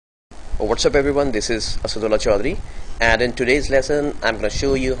What's up everyone, this is Asadullah Chaudhary, and in today's lesson I'm going to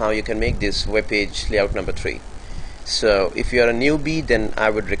show you how you can make this web page layout number 3. So if you are a newbie, then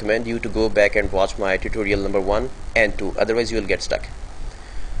I would recommend you to go back and watch my tutorial number 1 and 2, otherwise you will get stuck.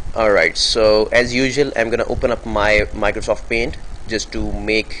 Alright, so as usual I'm going to open up my Microsoft Paint just to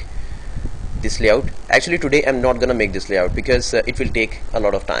make this layout. Actually today I'm not going to make this layout because it will take a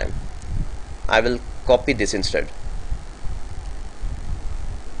lot of time. I will copy this instead.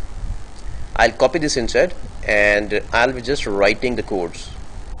 I'll copy this instead and I'll be just writing the codes.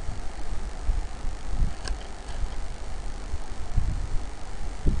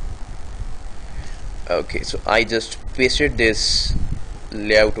 Okay, so I just pasted this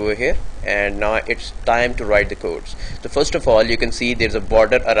layout over here and now it's time to write the codes. So first of all, you can see there's a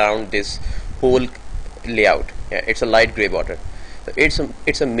border around this whole layout. Yeah, it's a light gray border. So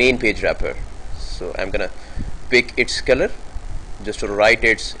it's a main page wrapper. So I'm gonna pick its color just to write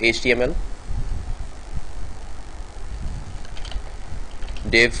its HTML.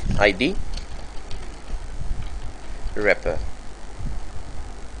 Div ID wrapper.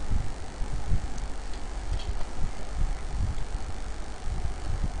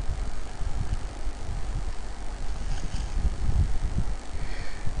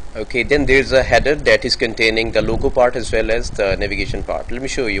 Okay, then there's a header that is containing the logo part as well as the navigation part. Let me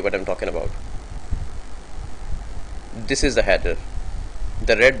show you what I'm talking about. This is the header.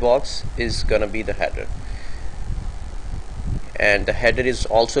 The red box is gonna be the header. And the header is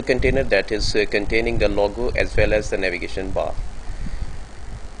also a container that is containing the logo as well as the navigation bar.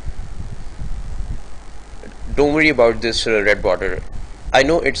 Don't worry about this red border. I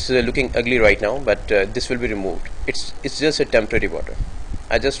know it's looking ugly right now, but this will be removed. It's just a temporary border.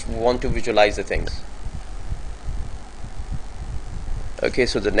 I just want to visualize the things. Okay,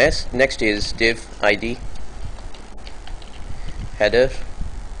 so the next is div ID header,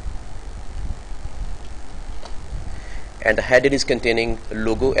 and the header is containing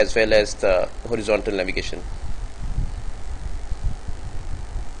logo as well as the horizontal navigation.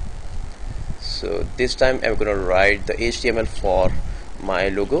 So this time I'm going to write the HTML for my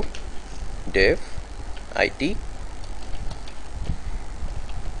logo. Div ID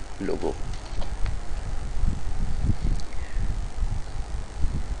logo.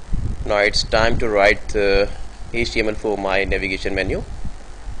 Now it's time to write the HTML for my navigation menu,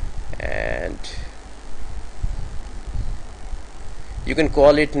 and you can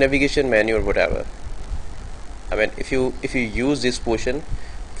call it navigation menu or whatever. I mean, if you use this portion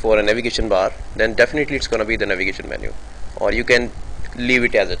for a navigation bar, then definitely it's gonna be the navigation menu, or you can leave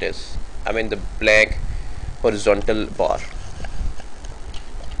it as it is. I mean, the blank horizontal bar.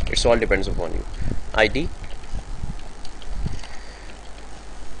 It's all depends upon you. ID.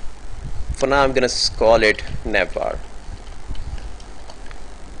 For now I'm gonna call it nav bar.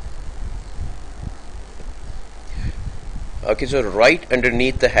 Okay, so right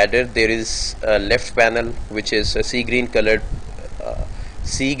underneath the header there is a left panel which is a sea green colored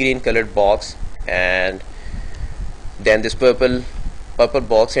box, and then this purple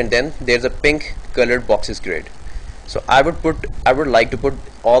box, and then there's a pink colored boxes grid. So I would like to put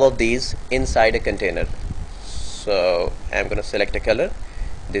all of these inside a container. So I'm gonna select a color.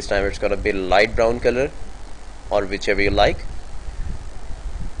 This time it's gonna be light brown color or whichever you like.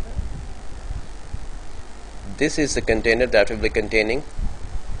 This is the container that will be containing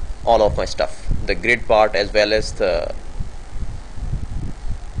all of my stuff, the grid part as well as the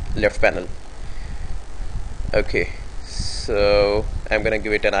left panel. Okay, so I'm gonna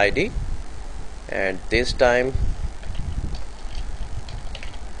give it an ID, and this time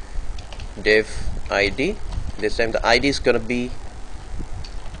div ID. This time the ID is gonna be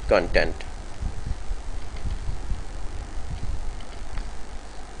content.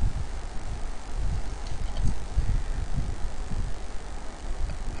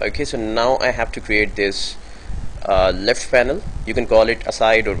 Okay, so now I have to create this left panel. You can call it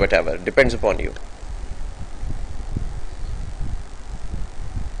aside or whatever, depends upon you.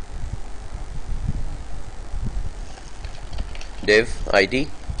 Div ID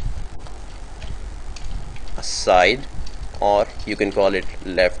aside, or you can call it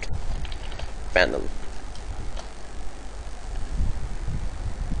left panel.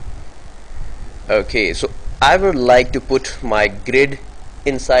 Okay, so I would like to put my grid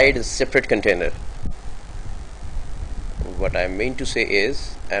inside a separate container. What I mean to say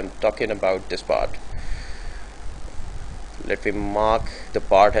is I'm talking about this part. Let me mark the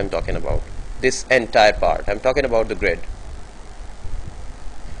part I'm talking about. This entire part. I'm talking about the grid.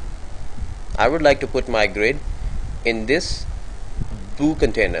 I would like to put my grid in this blue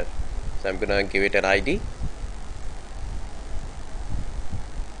container. So I'm gonna give it an ID.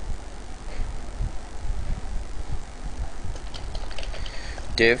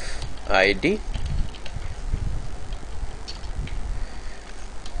 div id.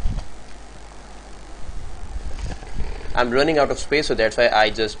 I'm running out of space, so that's why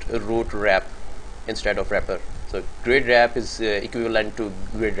I just wrote wrap instead of wrapper. So grid wrap is equivalent to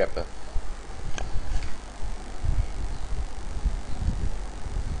grid wrapper.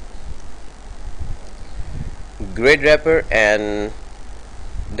 Grid wrapper, and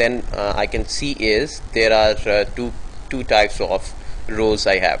then I can see is there are two types of rows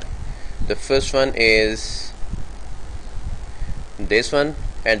I have. The first one is this one,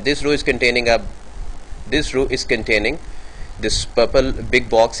 and this row is containing this purple big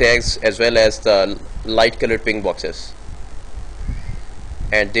box as well as the light colored pink boxes.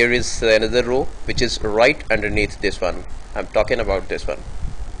 And there is another row which is right underneath this one. I'm talking about this one,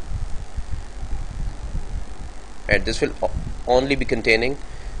 and this will only be containing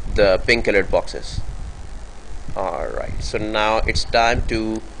the pink colored boxes. Alright, so now it's time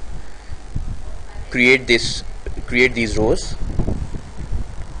to create these rows.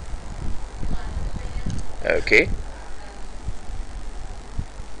 Okay,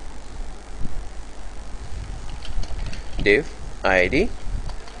 div id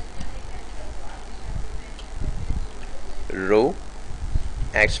row.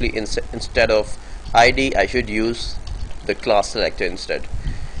 Actually, instead of id I should use the class selector instead.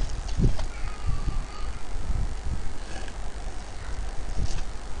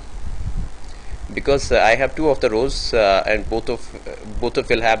 Because I have two of the rows and both of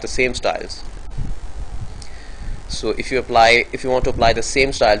will have the same styles. So if you want to apply the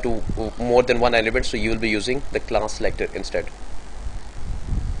same style to more than one element, so you will be using the class selector instead.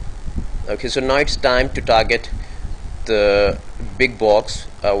 Okay, so now it's time to target the big box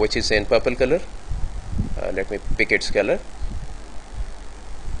which is in purple color. Let me pick its color.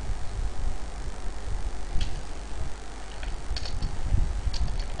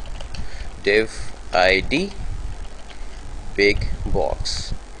 Div id big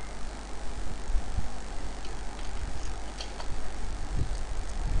box.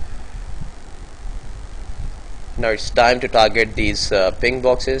 Now it's time to target these pink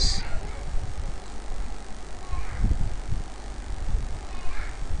boxes.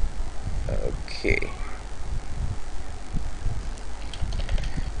 Okay,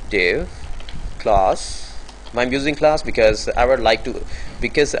 div class. I'm using class because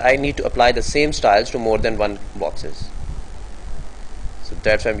I need to apply the same styles to more than one boxes. So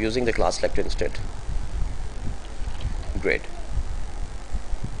that's why I'm using the class selector instead. Great.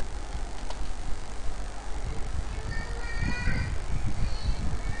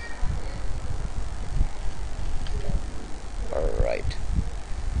 Alright.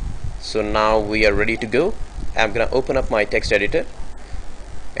 So now we are ready to go. I'm gonna open up my text editor.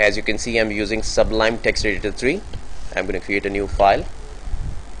 As you can see, I'm using Sublime Text Editor 3. I'm going to create a new file,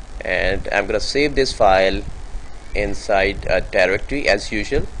 and I'm going to save this file inside a directory as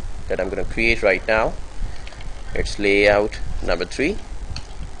usual that I'm going to create right now. It's layout number 3,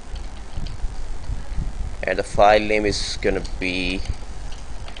 and the file name is going to be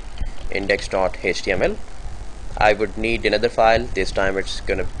index.html. I would need another file. This time it's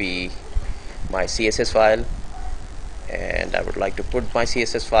going to be my CSS file, and I would like to put my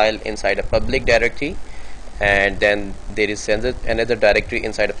CSS file inside a public directory, and then there is another directory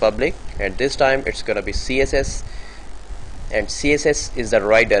inside a public, and this time it's gonna be CSS, and CSS is the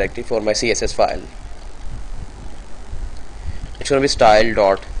right directory for my CSS file. It's gonna be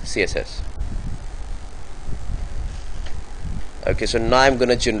style.css. Okay, so now I'm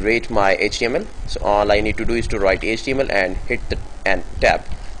gonna generate my HTML. So all I need to do is to write HTML and hit the tab.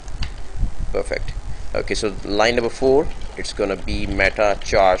 Perfect. Okay, so line number 4, it's gonna be meta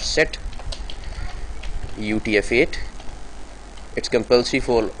char set UTF-8. It's compulsory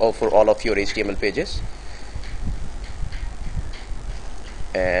for all of your HTML pages.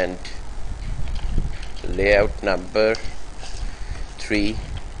 And layout number 3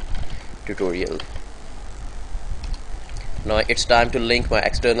 tutorial. Now it's time to link my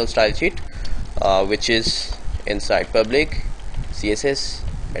external style sheet, which is inside public CSS,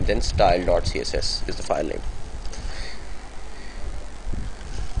 and then style.css is the file name.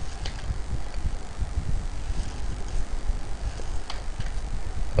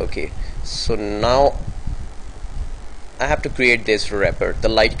 Okay, so now I have to create this wrapper, the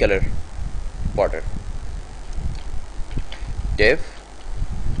light color border. Div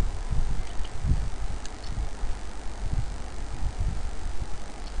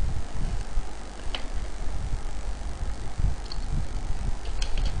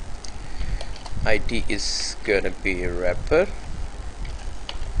ID is gonna be wrapper.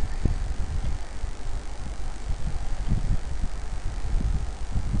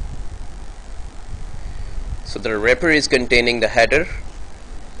 So the wrapper is containing the header.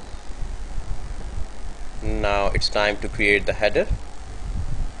 Now it's time to create the header.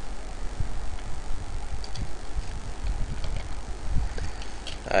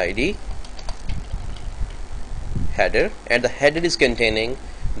 ID header, and the header is containing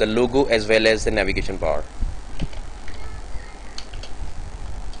the logo as well as the navigation bar.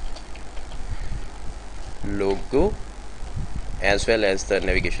 Logo as well as the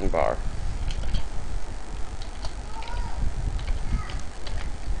navigation bar.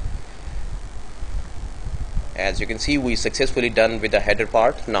 As you can see, we successfully done with the header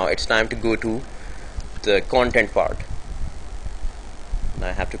part. Now it's time to go to the content part. Now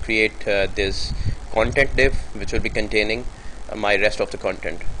I have to create this content div which will be containing my rest of the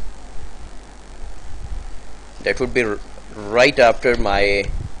content. That would be right after my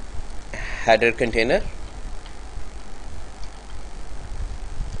header container.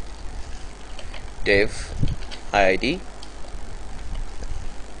 Div ID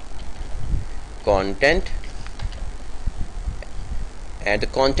content, and the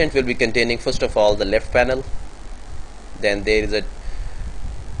content will be containing first of all the left panel, then there is a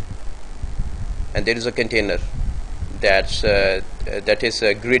container that is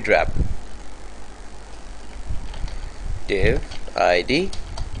a grid wrap. Div ID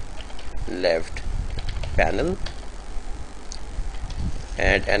left panel,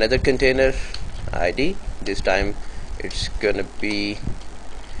 and another container ID, this time it's gonna be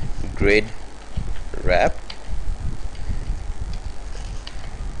grid wrap,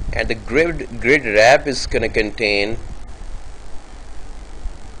 and the grid wrap is gonna contain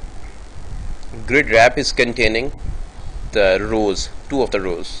containing the rows, two of the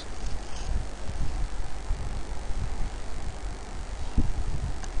rows.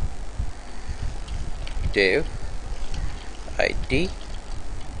 Div ID,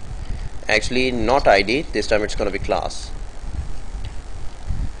 actually not ID, this time it's going to be class.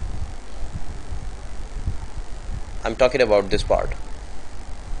 I'm talking about this part.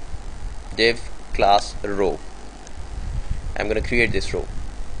 Div class row. I'm going to create this row.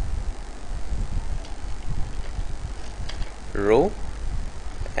 Row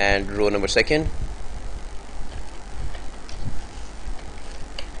and row number second.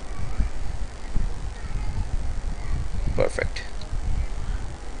 Perfect.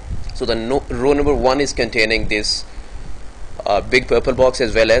 So the row number 1 is containing this big purple box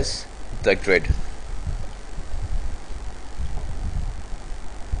as well as the grid.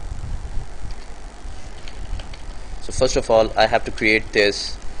 So first of all, I have to create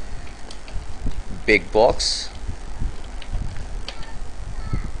this big box.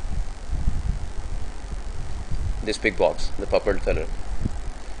 This big box, the purple color.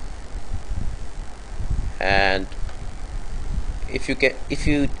 And if you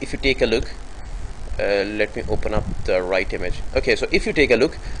take a look, let me open up the right image. Okay, so if you take a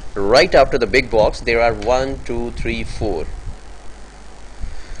look, right after the big box there are 4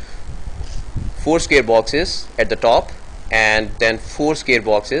 square boxes at the top, and then 4 square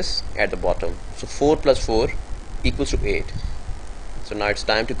boxes at the bottom. So 4 plus 4 equals to 8. So now it's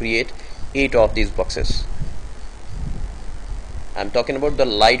time to create 8 of these boxes. I'm talking about the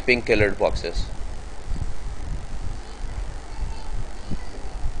light pink colored boxes.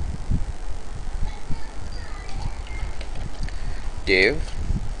 Div,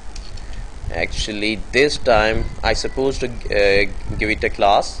 actually this time I supposed to give it a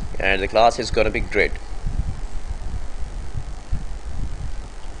class, and the class is going to be grid.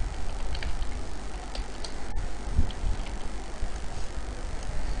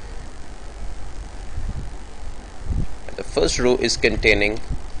 And the first row is containing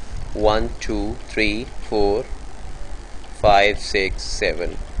 1 2 3 4 5 6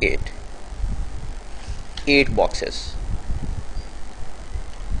 7 8 boxes.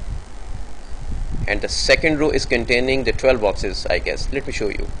 And the second row is containing the 12 boxes, I guess. Let me show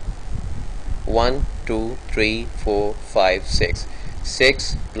you. 1 2 3 4 5 6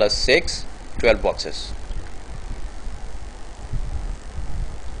 6 plus 6, 12 boxes.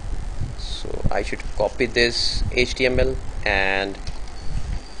 So I should copy this HTML and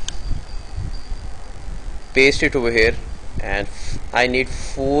paste it over here, and I need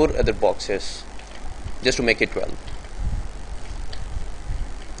 4 other boxes just to make it 12.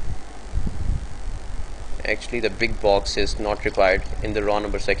 Actually the big box is not required in the row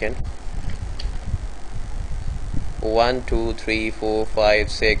number second. 1 2 3 4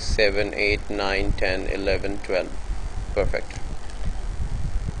 5 6 7 8 9 10 11 12. Perfect.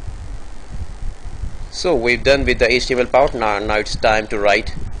 So we've done with the HTML part. Now it's time to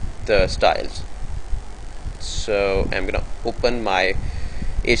write the styles. So I'm gonna open my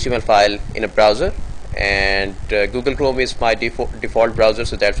HTML file in a browser, and Google Chrome is my default browser,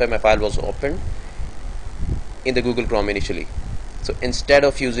 so that's why my file was opened in the Google Chrome initially. So instead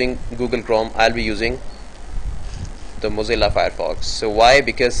of using Google Chrome, I'll be using the Mozilla Firefox. So why?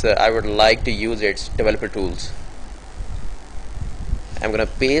 Because I would like to use its developer tools. I'm gonna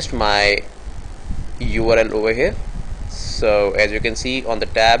paste my URL over here. So as you can see on the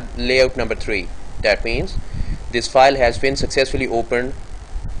tab layout number 3, that means this file has been successfully opened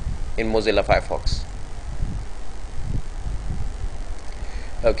in Mozilla Firefox.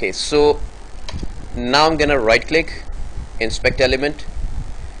 Okay, so now I'm gonna right click, inspect element,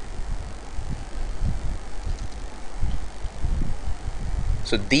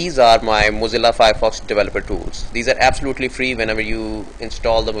 so these are my Mozilla Firefox developer tools. These are absolutely free whenever you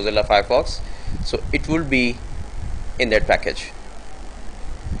install the Mozilla Firefox, so it will be in that package.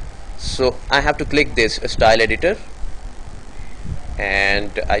 So I have to click this style editor,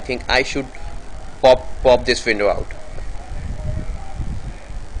 and I think I should pop this window out.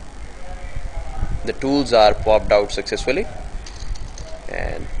 The tools are popped out successfully,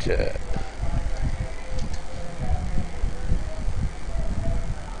 and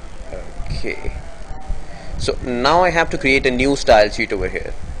okay, so now I have to create a new style sheet over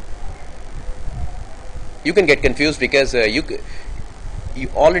here. You can get confused because you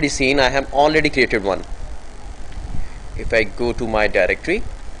already seen I have already created one. If I go to my directory,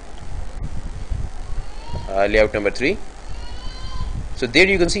 layout number 3, so there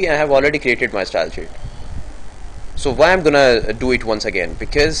you can see I have already created my style sheet. So why I'm gonna do it once again?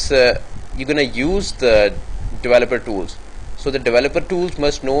 Because you're gonna use the developer tools. So the developer tools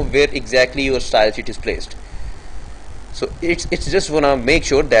must know where exactly your style sheet is placed. So it's just wanna make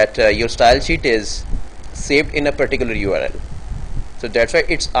sure that your style sheet is saved in a particular URL. So that's why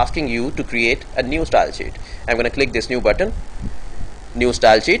it's asking you to create a new style sheet. I'm gonna click this new button, new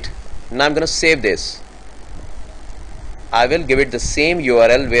style sheet. Now I'm gonna save this. I will give it the same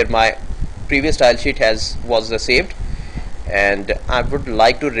URL where my previous style sheet was saved, and I would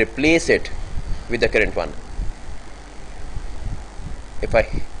like to replace it with the current one. If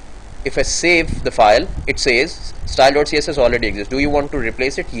I save the file, it says style.css already exists. Do you want to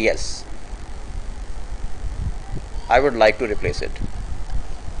replace it? Yes. I would like to replace it.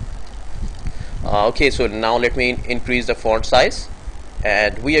 Okay, so now let me increase the font size,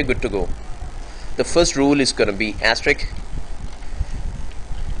 and we are good to go. The first rule is going to be asterisk,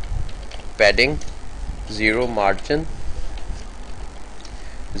 padding 0, margin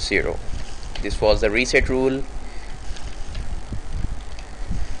 0. This was the reset rule.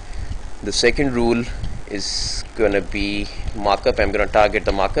 The second rule is going to be markup. I'm going to target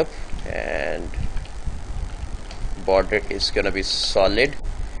the markup, and border is going to be solid,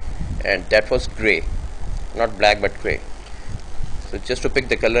 and that was gray, not black but gray. So just to pick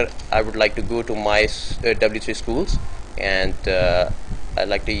the color, I would like to go to my W3 schools, and I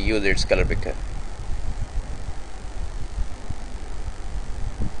like to use its color picker.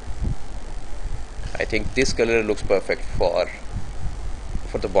 I think this color looks perfect for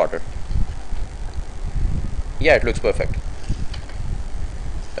the border. Yeah, it looks perfect.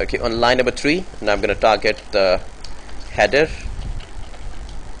 Okay, on line number 3, now I'm going to target the header,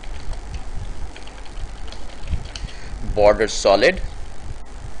 border solid,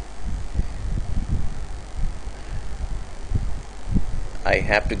 I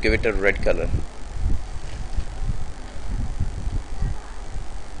have to give it a red color.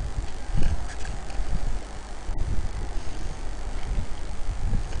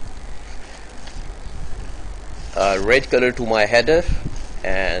 Red color to my header,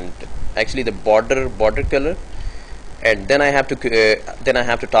 and actually the border color, and then I have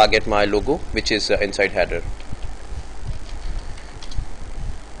to target my logo, which is inside header.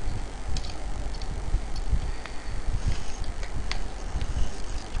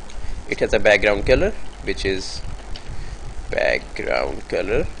 It has a background color, which is background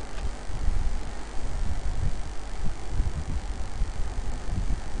color,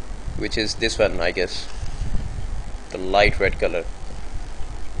 which is this one, I guess, the light red color.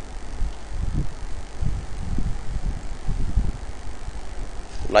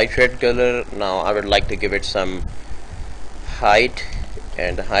 Light red color. Now I would like to give it some height,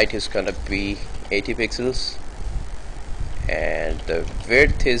 and the height is gonna be 80 pixels, and the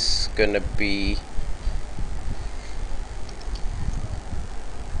width is gonna be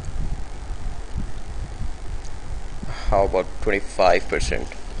how about 25%.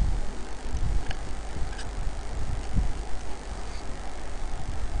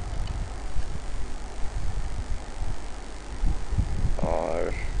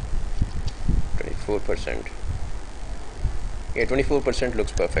 Or 24%. Yeah, 24%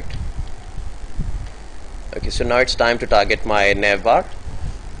 looks perfect. so now it's time to target my nav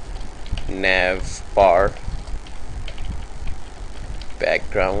bar.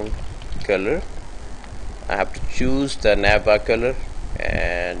 Background color. I have to choose the nav bar color,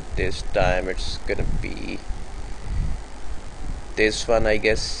 and this time it's gonna be this one, I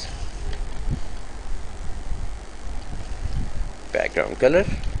guess. Background color.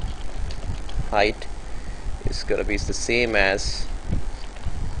 Height is gonna be the same as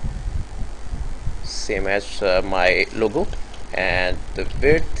my logo, and the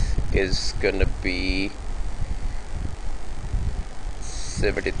width is gonna be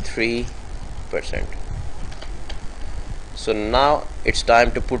 73%. So now it's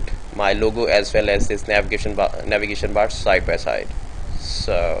time to put my logo as well as this navigation bar side by side.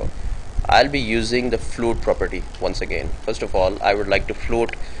 So I'll be using the float property once again. First of all, I would like to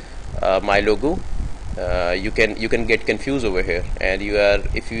float my logo. You can get confused over here, and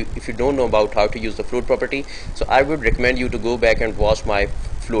if you don't know about how to use the float property, so I would recommend you to go back and watch my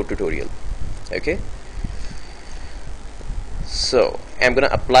float tutorial. Okay, so I'm gonna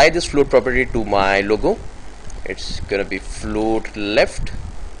apply this float property to my logo. It's gonna be float left.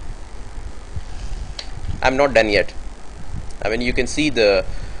 I'm not done yet. I mean, you can see the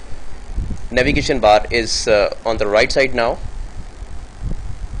navigation bar is on the right side now,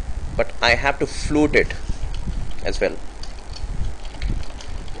 but I have to float it as well.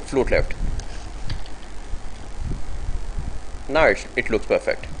 Float left. Now it looks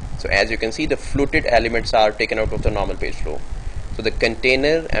perfect. So as you can see, the floated elements are taken out of the normal page flow. So the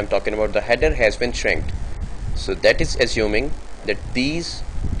container, I'm talking about the header, has been shrinked. So that is assuming that these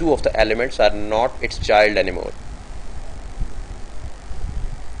two of the elements are not its child anymore.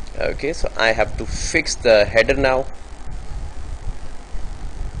 Okay, so I have to fix the header now.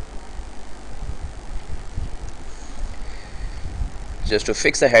 Just to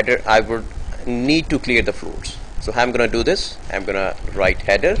fix the header, I would need to clear the floats. So how I'm gonna do this? I'm gonna write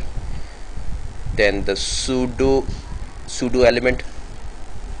header, then the sudo element,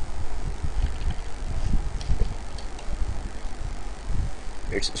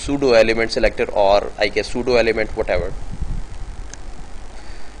 it's sudo element selector, or I guess sudo element whatever,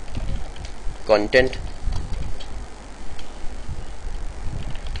 content,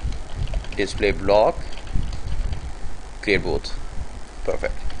 display block, clear both.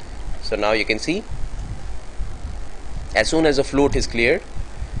 Perfect. So now you can see, as soon as the float is cleared,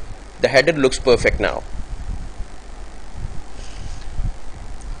 the header looks perfect now.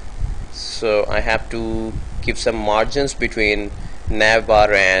 So I have to give some margins between nav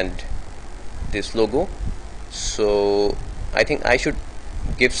bar and this logo. So I think I should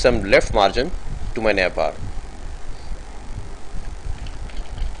give some left margin to my nav bar.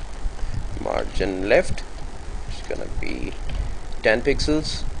 Margin left, it's gonna be 10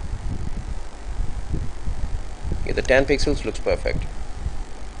 pixels. Okay, the 10 pixels looks perfect.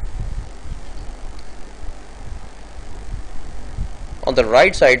 On the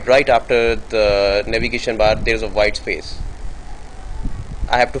right side, right after the navigation bar, there is a white space.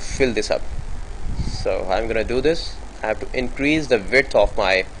 I have to fill this up. So I'm gonna do this. I have to increase the width of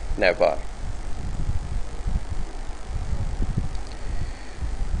my nav bar.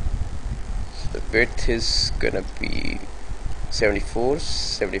 So the width is gonna be 74,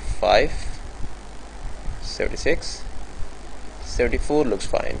 75, 76, 74 looks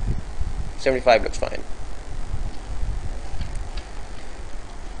fine, 75 looks fine.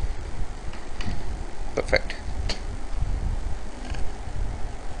 Perfect.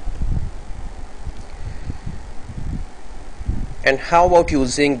 And how about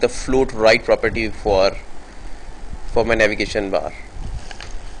using the float right property for my navigation bar?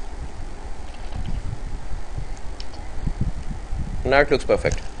 Now it looks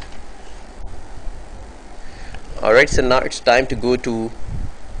perfect. Alright, so now it's time to go to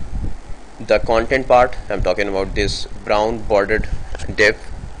the content part. I'm talking about this brown bordered div.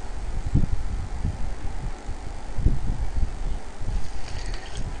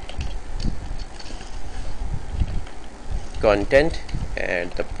 Content,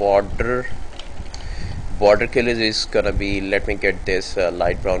 and the border color is gonna be, let me get this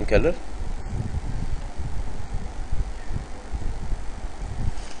light brown color.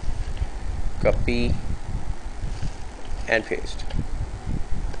 Copy and paste.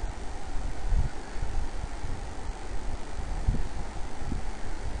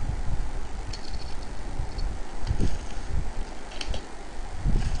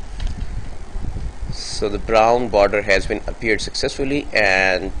 So the brown border has been appeared successfully,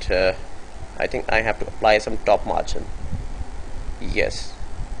 and I think I have to apply some top margin. Yes,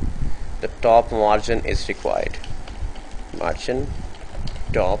 the top margin is required. Margin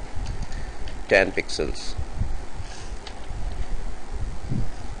top 10 pixels.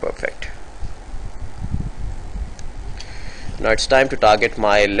 Perfect. Now it's time to target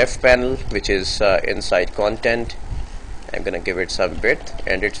my left panel, which is inside content. I'm gonna give it some width,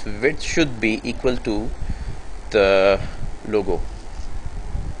 and its width should be equal to the logo,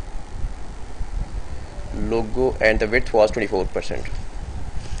 and the width was 24%.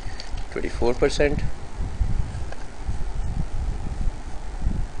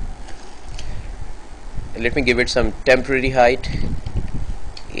 Let me give it some temporary height,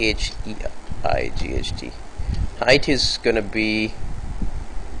 height. Height is gonna be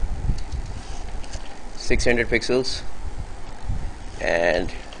 600 pixels,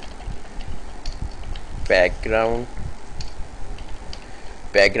 and background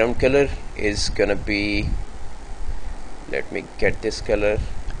color is gonna be, let me get this color,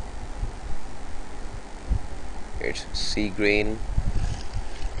 it's sea green.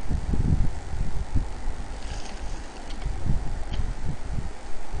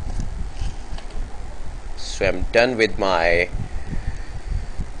 So I'm done with my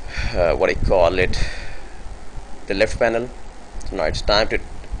what I call it, the left panel. So now it's time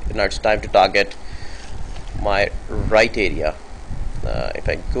to target my right area. If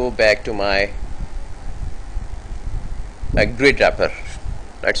I go back to my grid wrapper,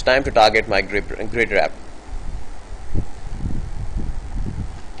 now it's time to target my grid wrap.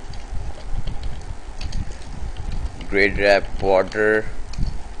 Grid wrap border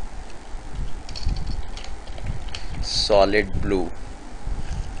solid blue.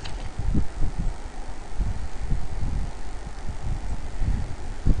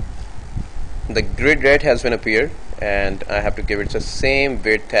 The grid red has been appeared, and I have to give it the same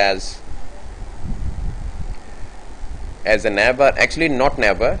width as the navbar. Actually, not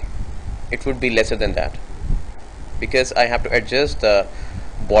navbar, it would be lesser than that, because I have to adjust the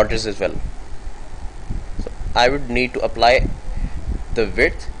borders as well. So I would need to apply the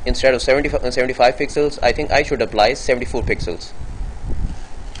width. Instead of 75 pixels, I think I should apply 74 pixels.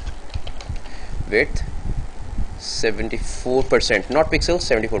 Width 74%, not pixels,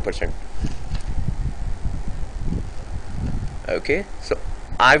 74%. Okay, so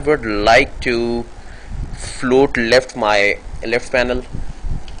I would like to float left my left panel,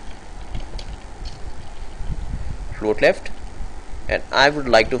 float left, and I would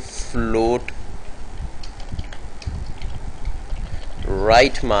like to float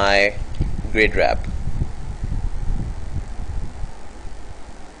right my grid wrap.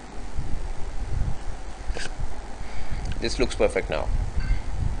 This looks perfect now.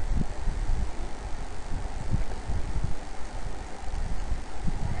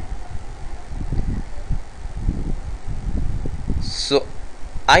 So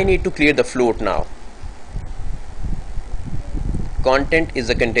I need to clear the float now. Content is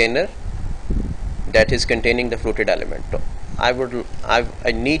a container that is containing the floated element.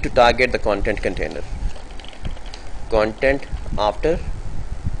 I need to target the content container. Content after,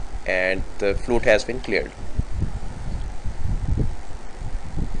 and the float has been cleared.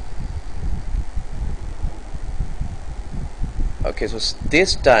 Okay, so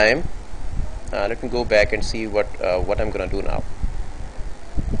this time let me go back and see what I'm gonna do now.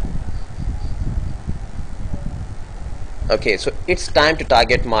 Okay, so it's time to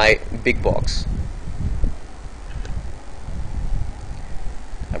target my big box.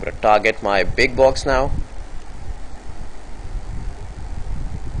 I'm going to target my big box now.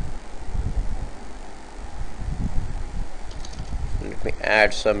 Let me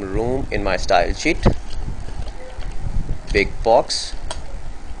add some room in my style sheet. Big box,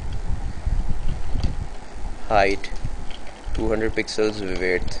 height 200 pixels,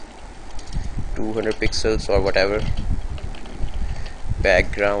 width 200 pixels or whatever.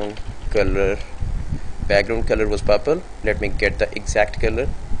 Background color was purple. Let me get the exact color.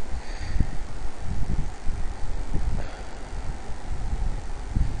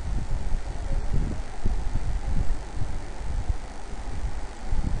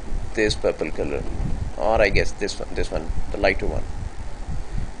 This purple color, or I guess this one, the lighter one.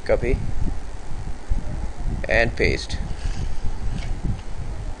 Copy and paste.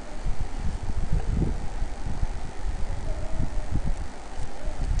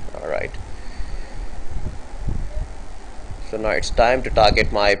 Alright, so now it's time to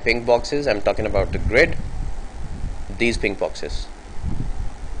target my pink boxes. I'm talking about the grid, these pink boxes.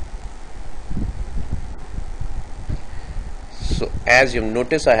 So as you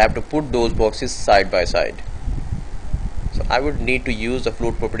notice, I have to put those boxes side by side. So I would need to use the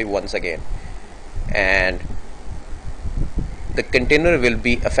float property once again, and the container will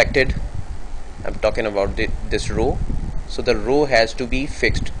be affected. I'm talking about this row, so the row has to be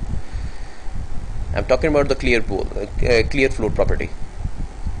fixed. I'm talking about the clear float property.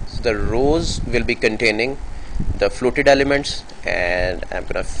 the rows will be containing the floated elements, and I'm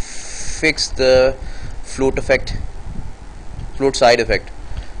gonna fix the float side effect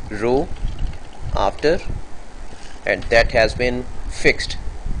row after, and that has been fixed.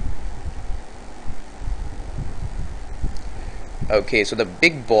 Okay, so the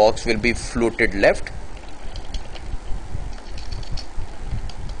big box will be floated left,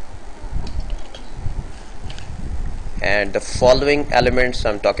 and the following elements,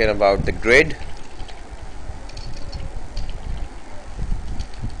 I'm talking about the grid,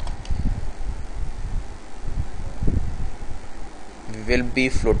 will be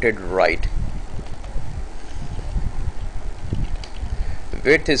floated right.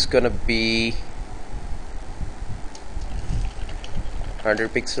 Width is gonna be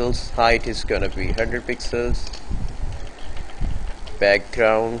 100 pixels, height is gonna be 100 pixels,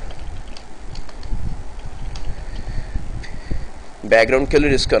 background color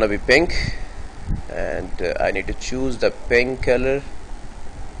is gonna be pink, and I need to choose the pink color,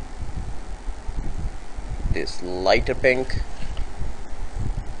 this lighter pink.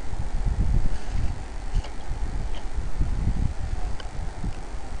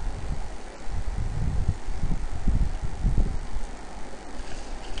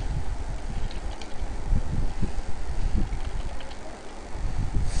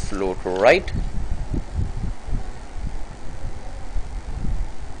 Float right.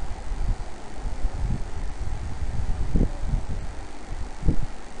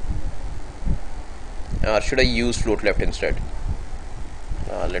 Or should I use float left instead?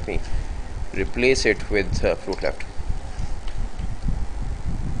 Let me replace it with float left.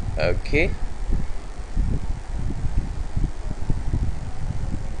 Okay.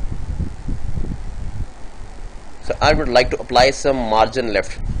 So I would like to apply some margin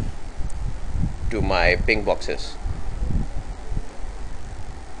left to my pink boxes.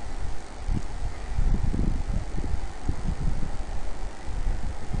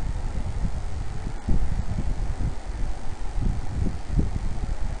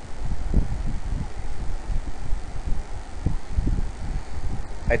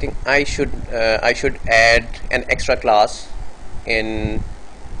 I think I should add an extra class in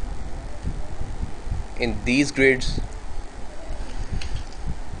these grids.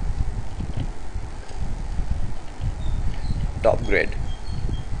 Top grid.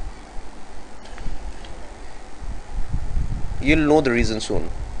 You'll know the reason soon.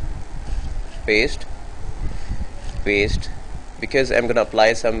 Paste, because I'm gonna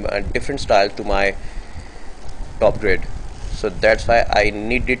apply some different style to my top grid, so that's why I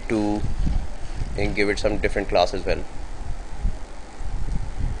needed to give it some different class as well.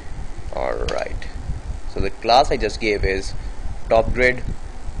 Alright, so the class I just gave is top grid,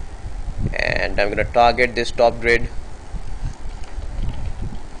 and I'm gonna target this top grid.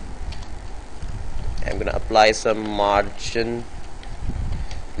 I'm gonna apply some margin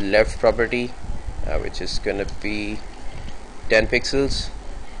left property, which is gonna be 10 pixels.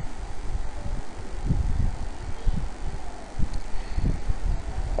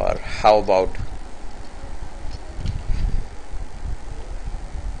 Or how about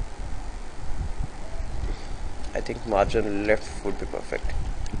I think margin left would be perfect.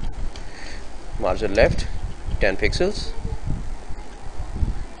 Margin left 10 pixels.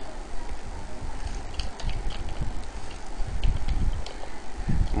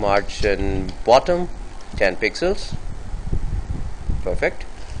 Margin bottom 10 pixels. Perfect.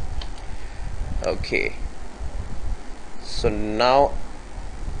 Okay, so now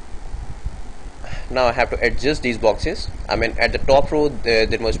I have to adjust these boxes. I mean, at the top row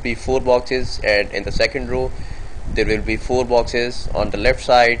there must be 4 boxes, and in the second row there will be 4 boxes. On the left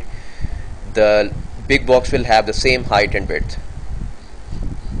side the big box will have the same height and width.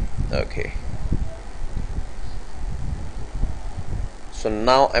 Okay, so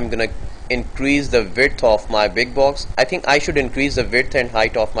now I'm gonna increase the width of my big box. I think I should increase the width and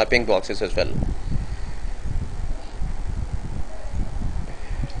height of my pink boxes as well.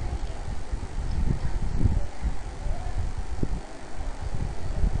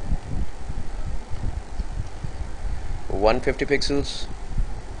 $150 pixels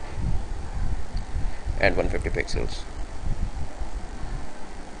and 150 pixels.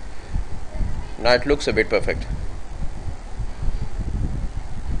 Now it looks a bit perfect.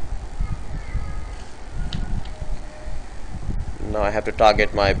 Now I have to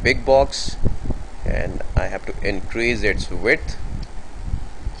target my big box, and I have to increase its width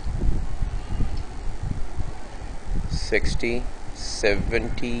 60,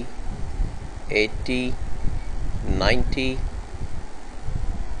 70, 80, 90.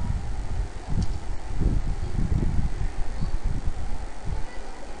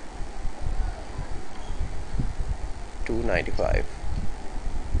 295.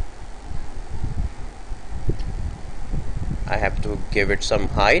 I have to give it some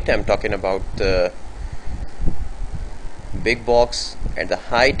height. I'm talking about the big box, and the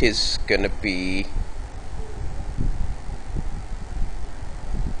height is gonna be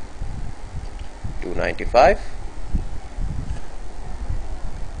 295.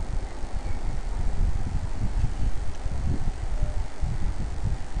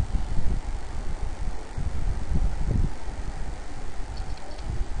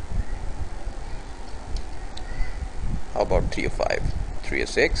 How about 305,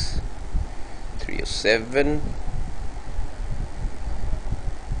 306, 307,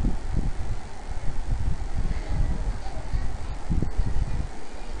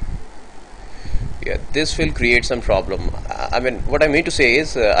 yeah, this will create some problem. I mean, what I mean to say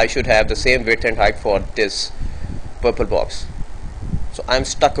is I should have the same width and height for this purple box. So I'm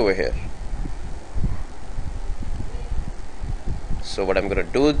stuck over here. So what I'm gonna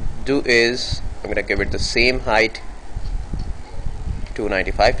do is I'm gonna give it the same height,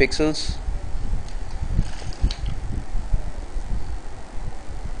 295 pixels.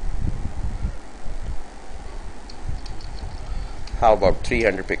 How about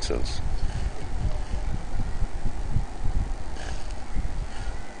 300 pixels?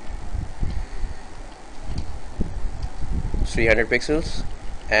 Pixels,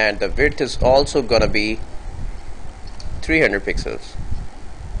 and the width is also gonna be 300 pixels.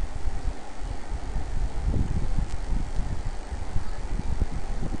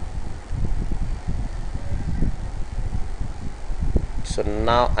 So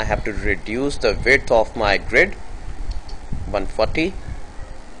now I have to reduce the width of my grid. 140,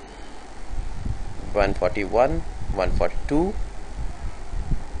 141, 142,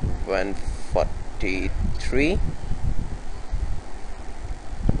 143,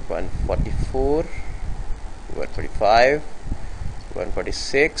 144, 145,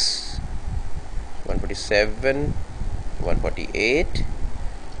 146, 147, 148,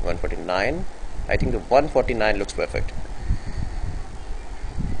 149. I think the 149 looks perfect.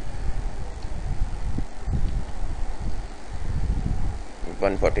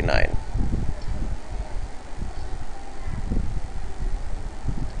 One 149.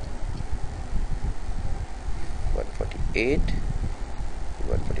 148,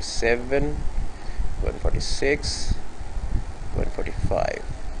 147, 146, 145.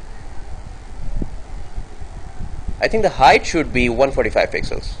 I think the height should be 145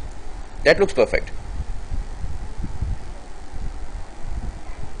 pixels. That looks perfect.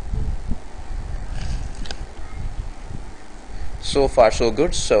 So far so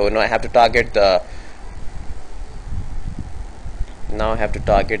good. So now I have to target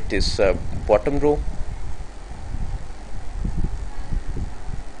this bottom row,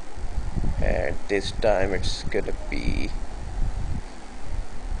 and this time it's gonna be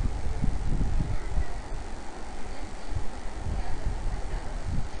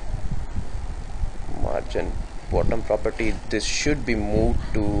margin bottom property. This should be moved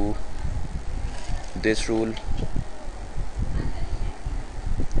to this rule.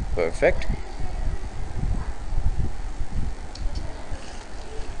 Perfect.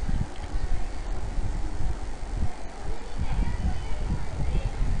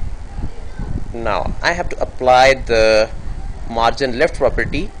 Now I have to apply the margin left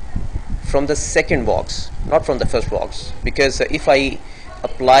property from the second box, not from the first box, because if I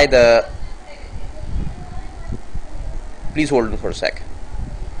apply the, please hold on for a sec.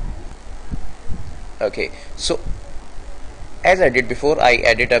 Okay, so as I did before, I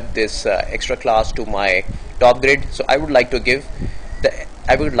added up this extra class to my top grid. So I would like to give the,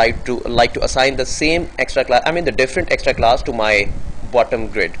 I would like to assign the same extra class, I mean the different extra class to my bottom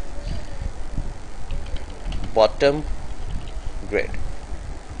grid. Bottom grid.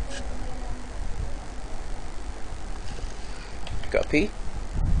 Copy.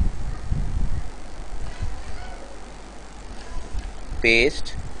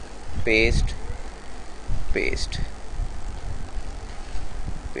 Paste. Paste. Paste.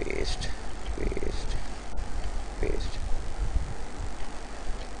 Paste, paste, paste.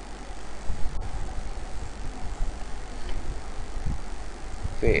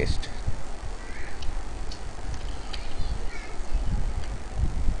 Paste.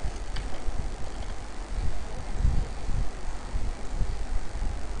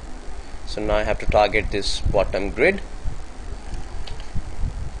 So now I have to target this bottom grid.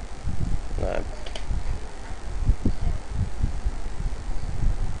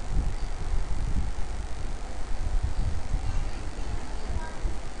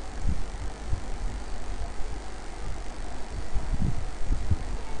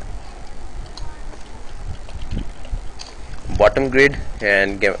 bottom grid,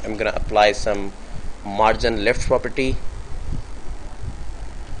 and I'm gonna apply some margin left property.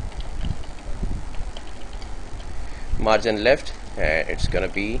 Margin left, and it's gonna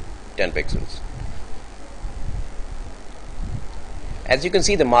be 10 pixels. As you can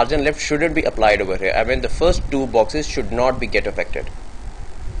see, the margin left shouldn't be applied over here. I mean, the first two boxes should not be get affected.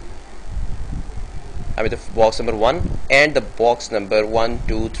 I mean, the box number 1 and the box number 1,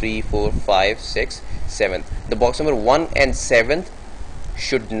 2, 3, 4, 5, 6, 7. The box number 1 and 7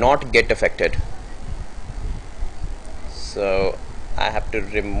 should not get affected. So I have to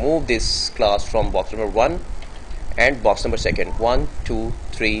remove this class from box number 1 and box number 2. 1, 2,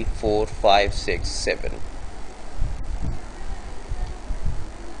 3, 4, 5, 6, 7.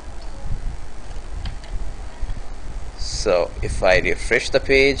 So if I refresh the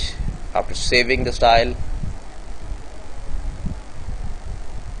page after saving the style,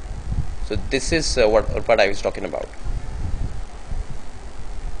 so this is what I was talking about.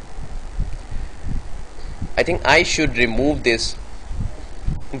 I think I should remove this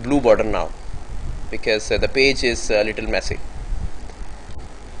blue border now, because the page is a little messy.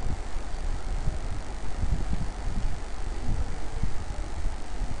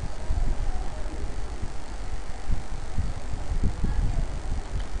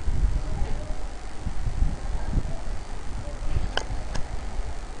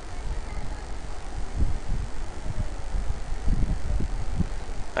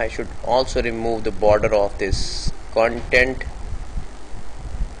 I should also remove the border of this content.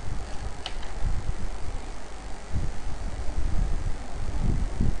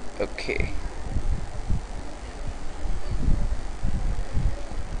 Okay.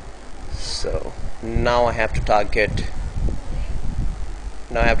 So now I have to target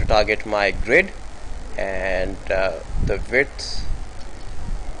my grid, and the width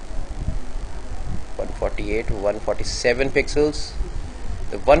 148, 147 pixels.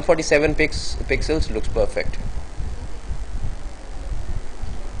 The 147 pixels looks perfect.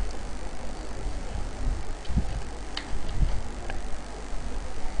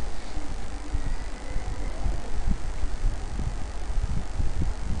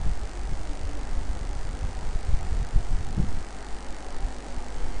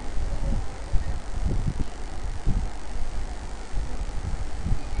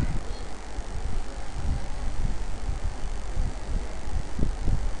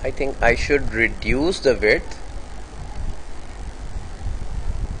 I think I should reduce the width.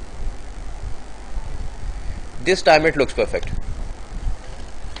 This time it looks perfect.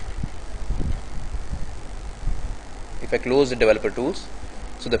 If I close the developer tools,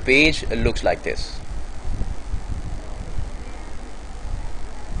 so the page looks like this.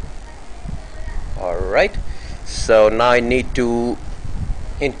 Alright, so now I need to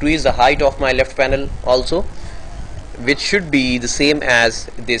increase the height of my left panel also, which should be the same as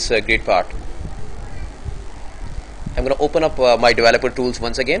this grid part. I'm going to open up my developer tools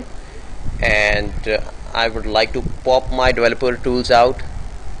once again, and I would like to pop my developer tools out,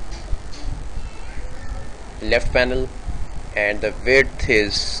 left panel, and the width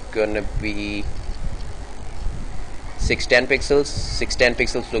is gonna be 610 pixels. 610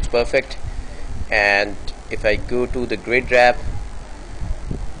 pixels looks perfect. And if I go to the grid wrap,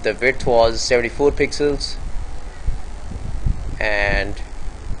 the width was 74 pixels, and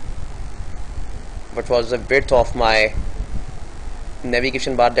what was the width of my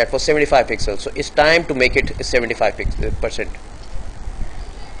navigation bar? That was 75 pixels. So it's time to make it 75%.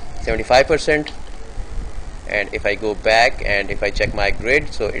 And if I go back and if I check my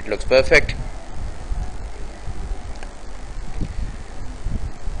grid, so it looks perfect.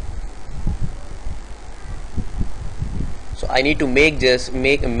 So I need to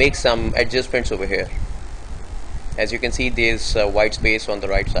make some adjustments over here. As you can see, there's white space on the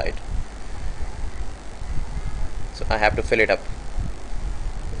right side, so I have to fill it up.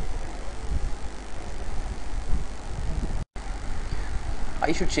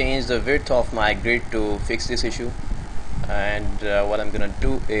 I should change the width of my grid to fix this issue, and what I'm gonna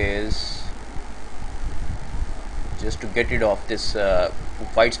do is, just to get rid of this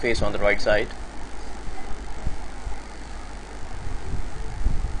white space on the right side,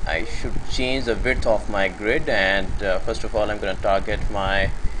 I should change the width of my grid. And first of all, I'm going to target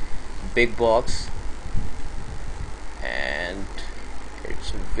my big box, and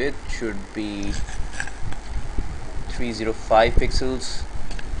its width should be 305 pixels.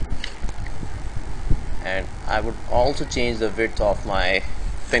 And I would also change the width of my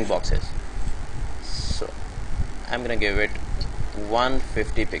pink boxes, so I'm gonna give it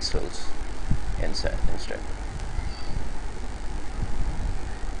 150 pixels instead.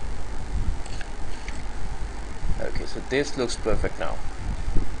 Okay, so this looks perfect now.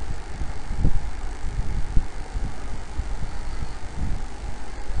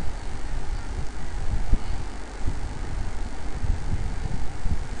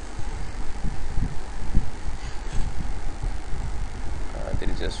 There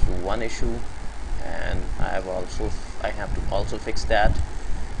is just one issue, and I have to also fix that.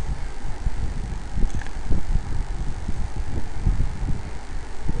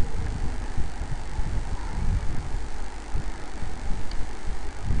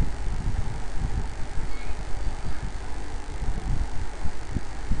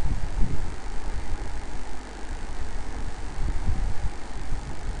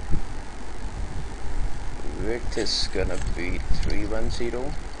 Width is gonna be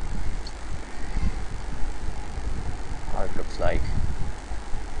 310. How it looks like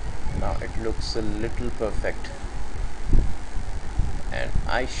now. It looks a little perfect, and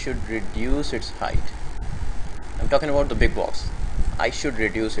I should reduce its height. I'm talking about the big box. I should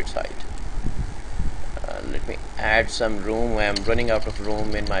reduce its height. Let me add some room. I am running out of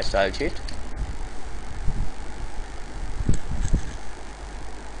room in my style sheet.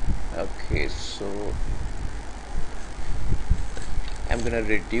 Okay, so I'm gonna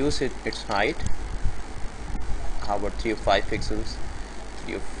reduce its height. How about 3 or 5 pixels?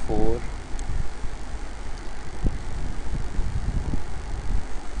 3 or 4.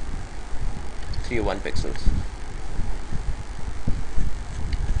 Three or 1 pixels.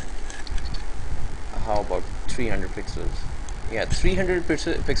 How about 300 pixels? Yeah, 300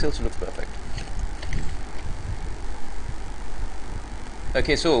 pixels looks perfect.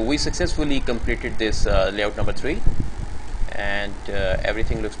 Okay, so we successfully completed this layout number 3, and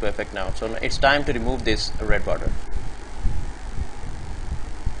everything looks perfect now. So it's time to remove this red border.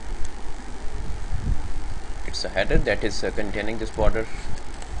 It's a header that is containing this border.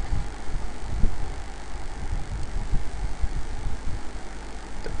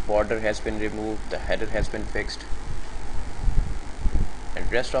 The border has been removed, the header has been fixed,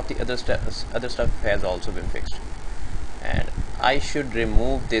 and rest of the other stuff has also been fixed. And I should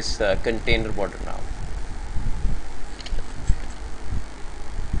remove this container border now.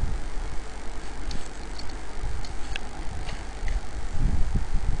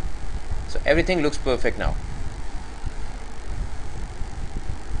 So everything looks perfect now.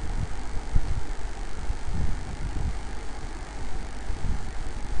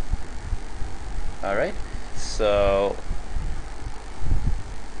 Alright, so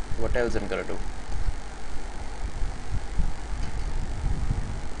what else I'm gonna do?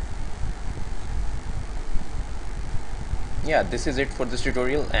 Yeah, this is it for this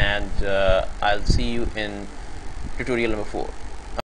tutorial, and I'll see you in tutorial number 4.